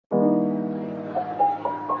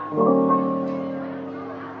Hey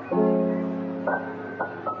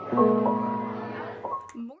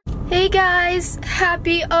guys,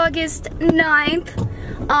 happy August 9th.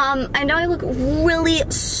 I know I look really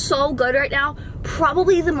so good right now.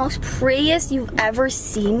 Probably the most prettiest you've ever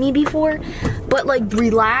seen me before. But like,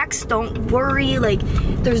 relax, don't worry. Like,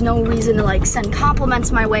 there's no reason to like send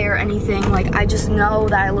compliments my way or anything. Like, I just know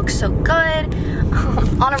that I look so good.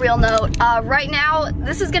 On a real note, right now,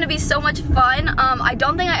 this is gonna be so much fun. I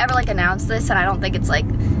don't think I ever like announced this, and I don't think it's like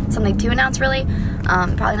something to announce really.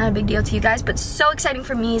 Probably not a big deal to you guys, but so exciting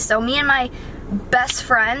for me. So me and my best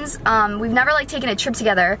friends, we've never like taken a trip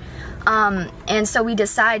together, and so we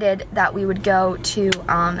decided that we would go to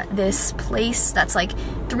this place that's like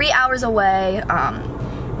 3 hours away.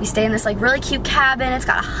 We stay in this like really cute cabin. It's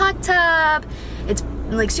got a hot tub. It's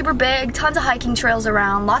like super big, tons of hiking trails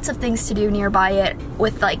around, lots of things to do nearby it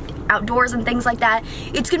with like outdoors and things like that.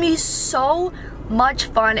 It's gonna be so much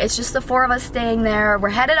fun. It's just the 4 of us staying there. We're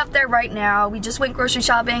headed up there right now. We just went grocery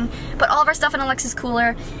shopping, put all of our stuff in Alexa's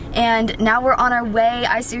cooler, and now we're on our way.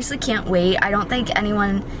 I seriously can't wait. I don't think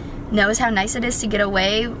anyone knows how nice it is to get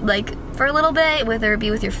away like for a little bit, whether it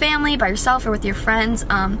be with your family, by yourself, or with your friends.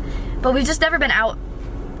 But we've just never been out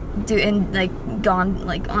gone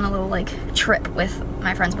like on a little like trip with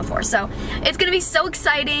my friends before, so it's gonna be so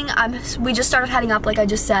exciting. We just started heading up, like I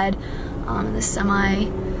just said. This semi, I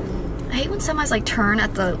hate when semis like turn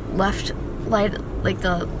at the left light, like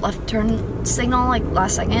the left turn signal, like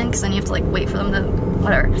last second, because then you have to like wait for them to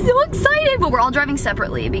whatever. So excited, but we're all driving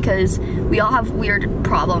separately because we all have weird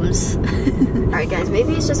problems. Alright guys,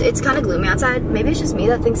 maybe it's kind of gloomy outside. Maybe it's just me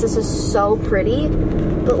that thinks this is so pretty,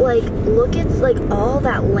 but like look at like all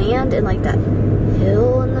that land and like that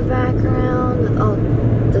hill in the background with all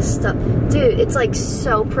this stuff. Dude, it's like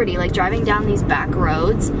so pretty. Like driving down these back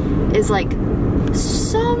roads is like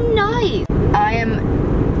so nice. I am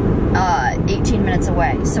 18 minutes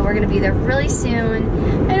away, so we're gonna be there really soon,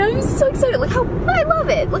 and I'm so excited. Look how, I love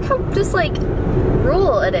it. Look how just like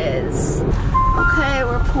rural it is. Okay,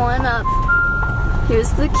 we're pulling up.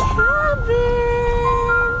 Here's the cabin.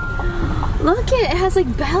 Look, it has like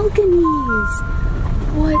balconies.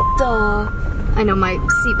 What the? I know my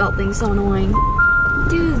seatbelt thing's so annoying.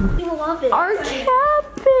 Dude, I love it. Our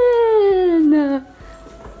cabin.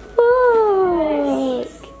 Look.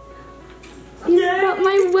 He's got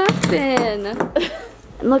my weapon.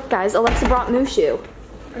 And look guys, Alexa brought Mushu.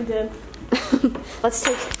 I did. Let's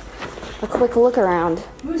take a quick look around.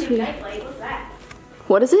 Mushu nightlight, what's that?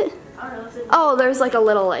 What is it? I don't know. Oh, there's like a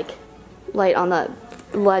little like light on the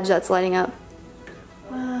ledge that's lighting up.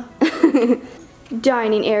 Wow.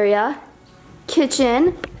 Dining area.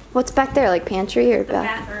 Kitchen. What's back there? Like pantry or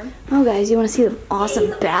bathroom? Oh guys, you want to see the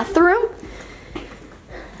awesome bathroom?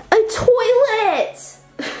 A toilet!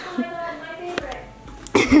 Oh my god, my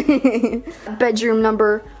favorite. Bedroom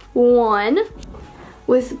number 1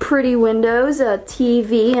 with pretty windows, a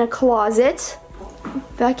TV, and a closet.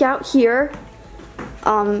 Back out here.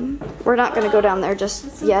 We're not gonna go down there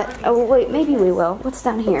just yet. Oh wait, maybe we will. What's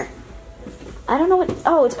down here? I don't know what.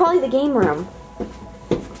 Oh, it's probably the game room.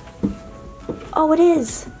 Oh, it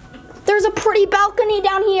is. There's a pretty balcony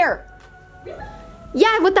down here. Really?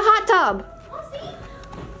 Yeah, with the hot tub. Oh, see?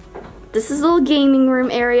 This is a little gaming room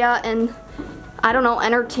area and I don't know,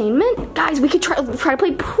 entertainment. Guys, we could try to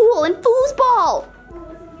play pool and foosball.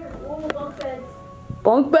 What's in here? Oh, bunk beds.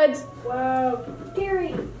 Bunk beds. Wow.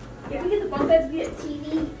 Scary. If we get the bunk beds, we get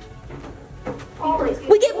TV. Oh,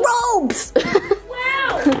 We get robes.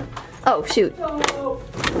 wow. Oh shoot. Oh.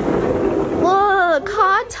 Look,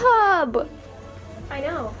 hot tub. I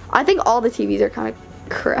know. I think all the TVs are kind of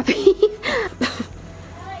crappy.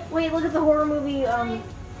 Wait, look at the horror movie,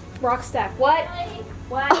 Rock Stack. What?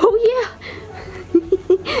 What? Oh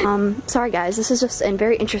yeah. Sorry guys, this is just a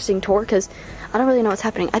very interesting tour because I don't really know what's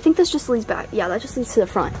happening. I think this just leads back. Yeah, that just leads to the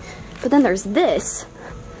front. But then there's this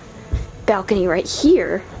balcony right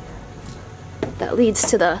here that leads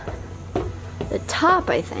to the top,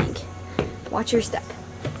 I think. Watch your step.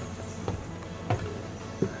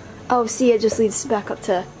 Oh, see, it just leads back up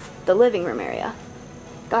to the living room area.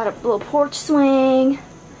 Got a little porch swing,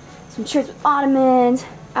 some chairs with ottomans,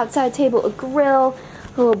 outside table, a grill,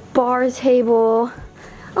 a little bar table,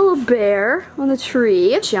 a little bear on the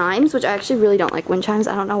tree, chimes, which I actually really don't like wind chimes.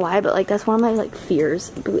 I don't know why, but like that's one of my like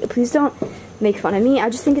fears. Please don't make fun of me. I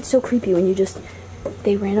just think it's so creepy when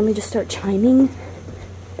they randomly just start chiming,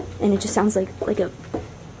 and it just sounds like a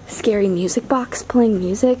scary music box playing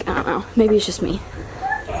music. I don't know. Maybe it's just me.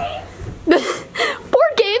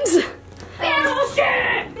 Board games.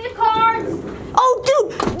 Bullshit! Big cards! Oh,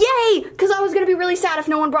 dude! Yay! Because I was gonna be really sad if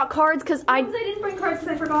no one brought cards because I didn't bring cards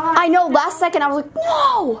because I forgot. I know, last second I was like,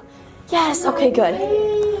 no! Yes, okay, good.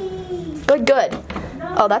 Good.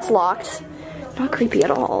 Oh, that's locked. Not creepy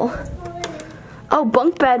at all. Oh,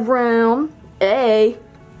 bunk bedroom. Hey.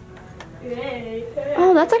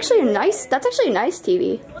 Oh, that's actually a nice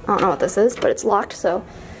TV. I don't know what this is, but it's locked, so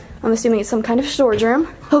I'm assuming it's some kind of storage room.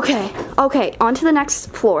 Okay, on to the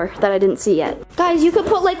next floor that I didn't see yet. Guys, you could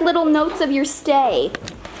put like little notes of your stay.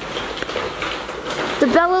 The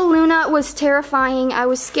Bella Luna was terrifying. I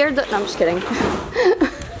was scared that, no, I'm just kidding.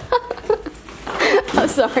 I'm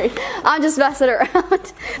sorry. I'm just messing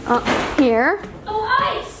around. Here. Oh,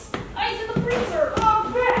 ice! Ice in the freezer! Oh,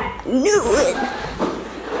 crap! Knew it!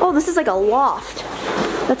 Oh, this is like a loft.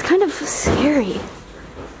 That's kind of scary.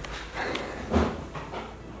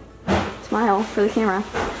 Smile for the camera.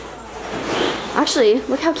 Actually,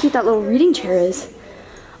 look how cute that little reading chair is.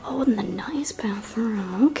 Oh, and the nice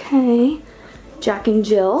bathroom. Okay. Jack and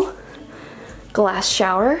Jill. Glass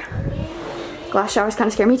shower. Glass showers kind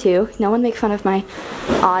of scare me too. No one make fun of my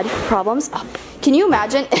odd problems. Oh, can you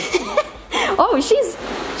imagine? Oh, she's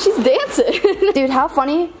dancing. Dude, how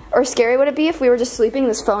funny or scary would it be if we were just sleeping and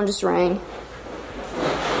this phone just rang?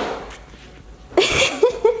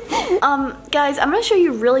 Guys, I'm gonna show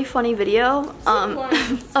you a really funny video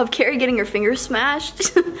of Carrie getting her fingers smashed.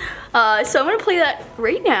 So I'm gonna play that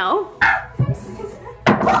right now.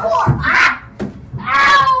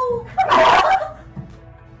 Ow!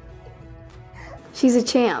 She's a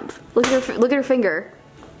champ. Look at her finger.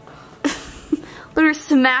 Look at her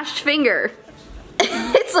smashed finger.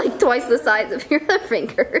 It's like twice the size of your other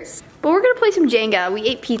fingers. But we're gonna play some Jenga. We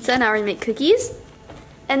ate pizza, now we're gonna make cookies.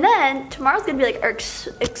 And then tomorrow's gonna be like our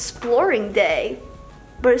exploring day.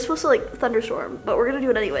 But it's supposed to like thunderstorm. But we're gonna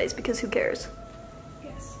do it anyways because who cares?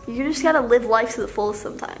 Yes. You just gotta live life to the fullest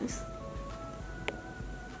sometimes.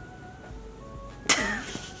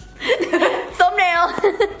 Thumbnail!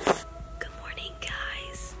 Good morning,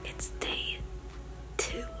 guys. It's day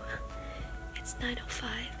 2. It's 9:05.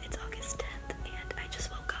 It's August 10th, and I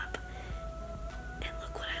just woke up. And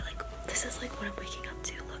look what I like. This is like what I'm waking up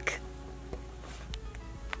to. Look.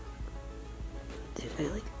 Dude, I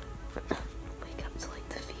like wake up to like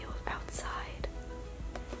the view of outside,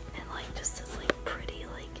 and like just this like pretty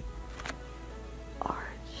like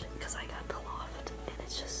arch because I got the loft, and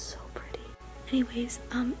it's just so pretty. Anyways,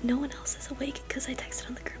 no one else is awake because I texted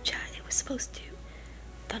on the group chat. It was supposed to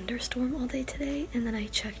thunderstorm all day today, and then I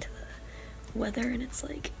checked the weather and it's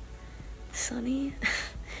like sunny.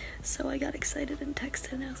 So I got excited and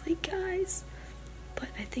texted and I was like, guys, but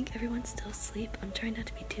I think everyone's still asleep. I'm trying not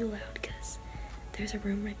to be too loud because there's a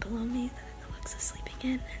room right below me that Alexa's sleeping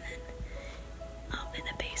in, and then in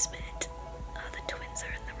the basement, the twins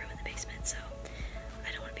are in the room in the basement, so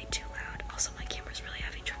I don't want to be too loud. Also, my camera's really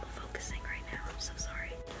having trouble focusing right now. I'm so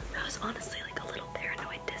sorry. I was honestly like a little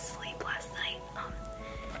paranoid to sleep last night,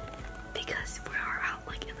 because we are out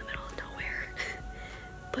like in the middle of nowhere.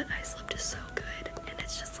 But I slept so good, and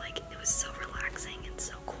it's just like it was so relaxing and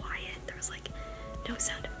so quiet. There was like no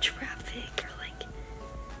sound of traffic or like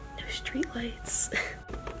no street lights.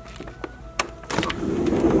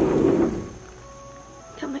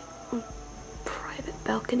 Got my own private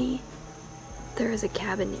balcony. There is a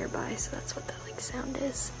cabin nearby, so that's what that like sound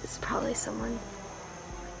is. It's probably someone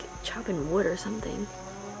like chopping wood or something.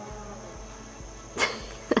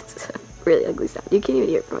 That's a really ugly sound. You can't even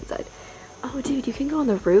hear it from outside. Oh dude, you can go on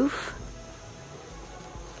the roof?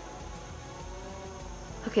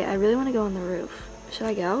 Okay, I really want to go on the roof. Should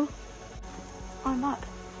I go? Oh, I'm up.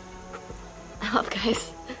 I'm up, guys.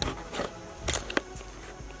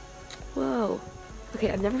 Whoa. Okay,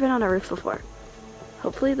 I've never been on a roof before.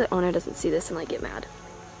 Hopefully the owner doesn't see this and like get mad.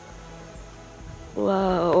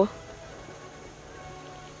 Whoa.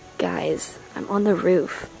 Guys, I'm on the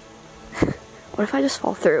roof. What if I just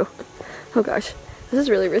fall through? Oh gosh, this is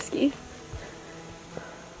really risky.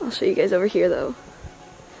 I'll show you guys over here though.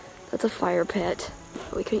 That's a fire pit.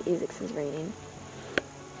 But we couldn't use it since it's raining.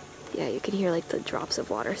 Yeah, you can hear like the drops of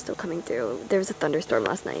water still coming through. There was a thunderstorm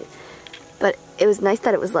last night. But it was nice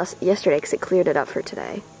that it was less yesterday because it cleared it up for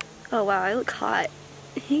today. Oh wow, I look hot.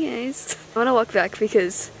 Hey guys. I want to walk back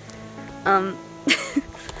because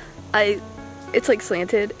it's like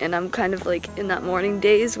slanted and I'm kind of like in that morning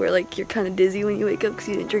days where like you're kind of dizzy when you wake up because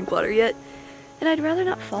you didn't drink water yet. And I'd rather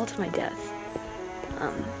not fall to my death.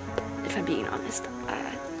 If I'm being honest.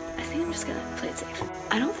 I think I'm just gonna play it safe.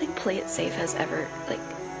 I don't think play it safe has ever like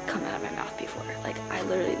come out of my mouth before. Like I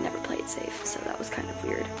literally never played safe, so that was kind of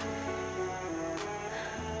weird.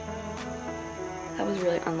 That was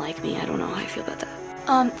really unlike me. I don't know how I feel about that.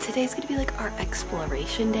 Today's gonna be like our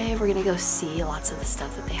exploration day. We're gonna go see lots of the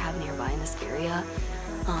stuff that they have nearby in this area.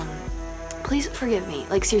 Please forgive me.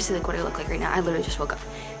 Like, seriously, like what I look like right now. I literally just woke up.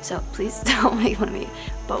 So please don't make fun of me.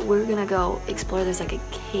 But we're gonna go explore. There's like a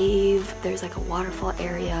cave. There's like a waterfall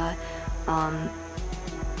area.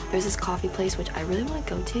 There's this coffee place, which I really want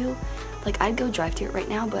to go to. Like, I'd go drive to it right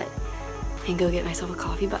now, and go get myself a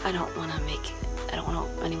coffee, but I don't want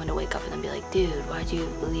anyone to wake up and then be like, dude, why'd you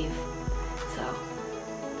leave? So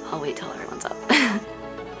I'll wait till everyone's up.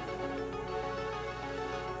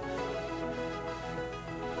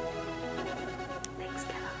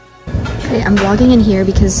 Okay, I'm vlogging in here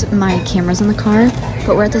because my camera's in the car,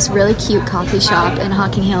 but we're at this really cute coffee shop in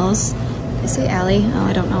Hocking Hills. Did I say Allie? Oh,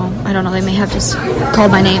 I don't know. They may have just called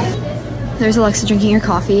my name. There's Alexa drinking her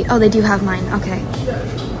coffee. Oh, they do have mine. Okay.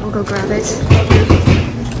 We'll go grab it.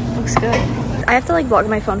 Looks good. I have to like vlog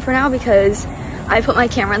my phone for now because I put my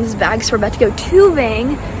camera in this bag, so we're about to go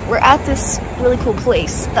tubing. We're at this really cool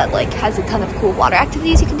place that like has a ton of cool water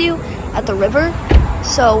activities you can do at the river.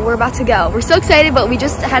 So we're about to go. We're so excited, but we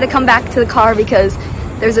just had to come back to the car because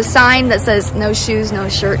there's a sign that says no shoes, no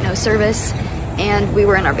shirt, no service, and we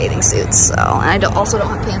were in our bathing suits. So, and I also don't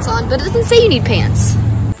have pants on, but it doesn't say you need pants.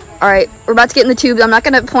 All right, we're about to get in the tubes. I'm not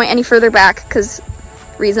gonna point any further back because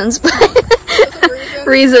reasons, but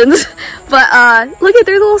reasons. But look at,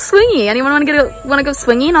 they're a little swingy. Anyone want to go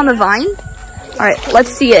swinging on the vine? All right, let's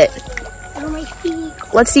see it.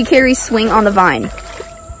 Let's see Carrie swing on the vine.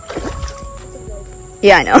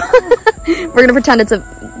 Yeah, I know. We're gonna pretend it's a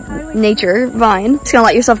nature vine. Just gonna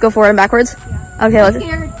let yourself go forward and backwards. Yeah. Okay, let's.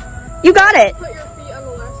 You got it. Put your feet on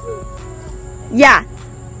the last loop. Yeah.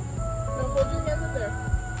 No, hold your hands up there.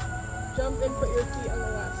 Jump and put your feet on the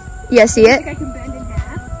last. Yeah, see it? I think I can bend in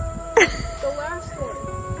half. The last one.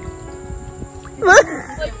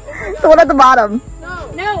 Like, the one at the bottom.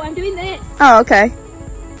 No, I'm doing this. Oh, okay.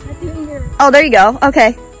 I'm doing your. Oh, there you go.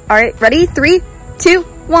 Okay. All right. Ready? 3, 2,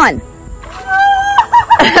 1.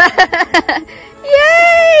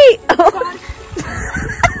 Yay! Oh.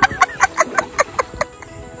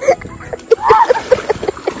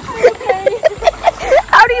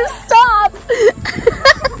 How do you stop?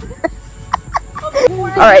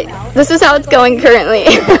 Alright, this is how it's going currently.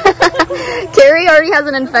 Carrie already has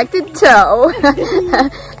an infected toe.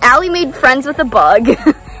 Allie made friends with a bug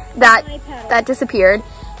that disappeared.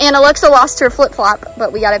 And Alexa lost her flip-flop,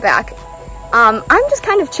 but we got it back. I'm just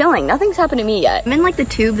kind of chilling. Nothing's happened to me yet. I'm in like the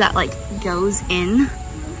tube that like goes in.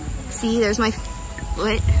 See, there's my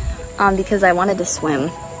foot. Because I wanted to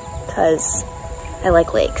swim because I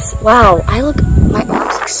like lakes. Wow, my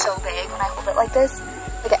arms look so big when I hold it like this.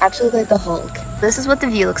 Like I actually look like the Hulk. This is what the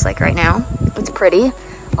view looks like right now. It's pretty.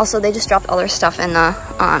 Also, they just dropped all their stuff in the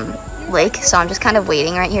lake, so I'm just kind of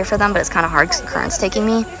waiting right here for them, but it's kind of hard because the current's taking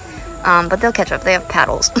me. But they'll catch up. They have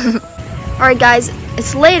paddles. All right, guys,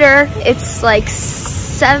 it's later. It's like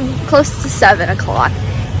close to 7 o'clock,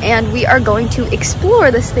 and we are going to explore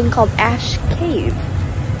this thing called Ash Cave.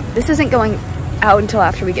 This isn't going out until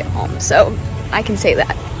after we get home, so I can say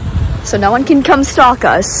that. So no one can come stalk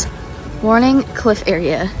us. Warning, cliff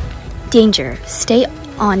area. Danger, stay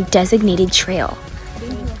on designated trail.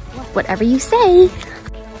 Whatever you say.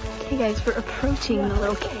 Okay guys, we're approaching the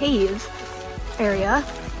little cave area.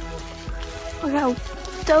 Look how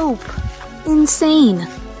dope. Insane.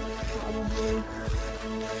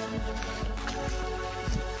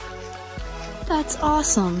 That's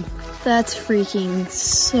awesome. That's freaking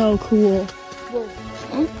so cool.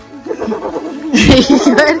 You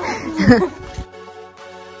good?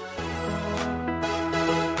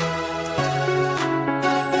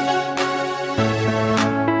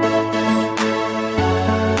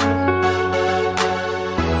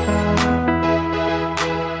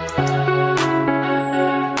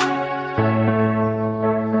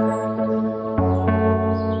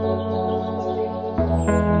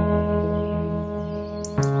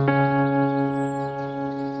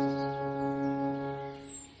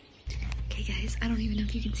 I don't even know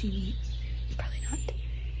if you can see me. Probably not.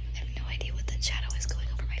 I have no idea what that shadow is going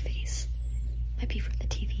over my face. Might be from the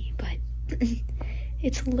TV, but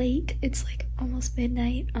it's late. It's like almost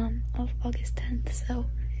midnight of August 10th, so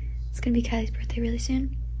it's gonna be Kylie's birthday really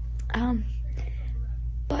soon.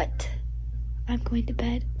 But I'm going to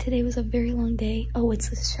bed. Today was a very long day. Oh,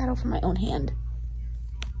 it's a shadow from my own hand.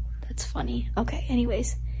 That's funny. Okay,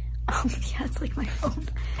 anyways. Yeah, it's like my phone.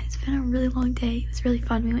 It's been a really long day. It was really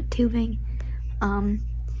fun. We went tubing.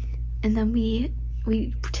 And then we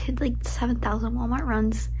did like 7,000 Walmart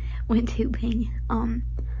runs, went tubing.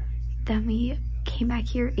 Then we came back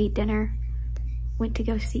here, ate dinner, went to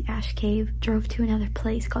go see Ash Cave, drove to another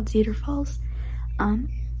place called Cedar Falls,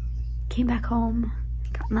 came back home,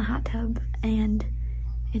 got in the hot tub, and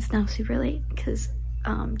it's now super late because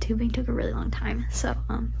tubing took a really long time, so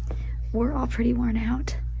we're all pretty worn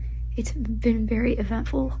out. It's been very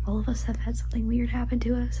eventful. All of us have had something weird happen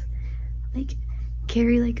to us. Like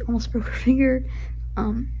Carrie like almost broke her finger.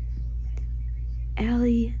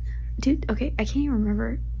 Allie, dude, okay, I can't even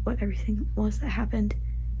remember what everything was that happened.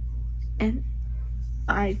 And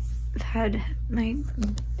I've had my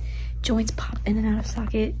joints pop in and out of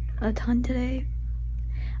socket a ton today.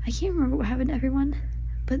 I can't remember what happened to everyone,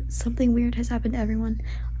 but something weird has happened to everyone.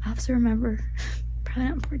 I'll have to remember. Probably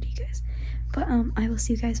not important to you guys. But I will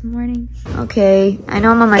see you guys in the morning. Okay, I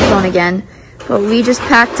know I'm on my phone again, but we just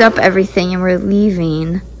packed up everything and we're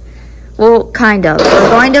leaving. Well, kind of. We're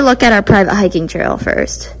going to look at our private hiking trail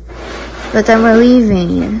first. But then we're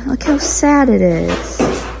leaving. Look how sad it is.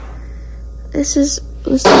 This is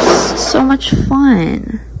so much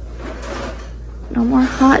fun. No more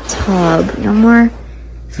hot tub. No more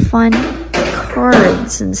fun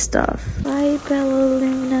cards and stuff. Bye, Bella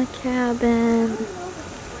Luna cabin.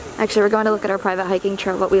 Actually, we're going to look at our private hiking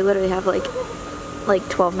trail, but we literally have like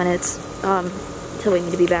 12 minutes till we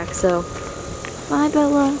need to be back. So, bye,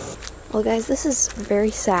 Bella. Well, guys, this is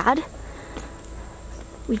very sad.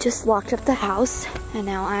 We just locked up the house, and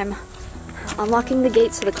now I'm unlocking the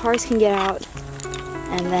gate so the cars can get out,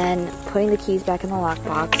 and then putting the keys back in the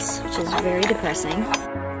lockbox, which is very depressing.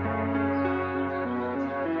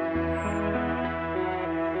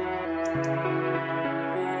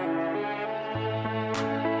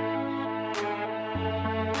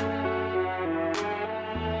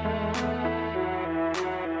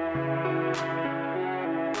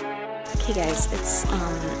 Okay guys, it's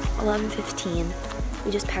 11:15.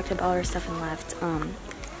 We just packed up all our stuff and left.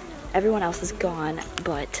 Everyone else is gone,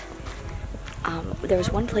 but there was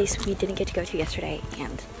one place we didn't get to go to yesterday,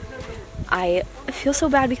 and I feel so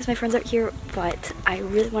bad because my friends aren't here, but I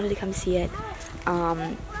really wanted to come see it.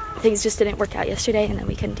 Things just didn't work out yesterday, and then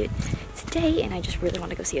we couldn't do it today, and I just really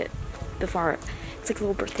want to go see it before. It's like a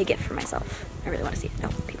little birthday gift for myself. I really want to see it. No,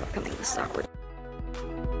 people are coming. This is awkward.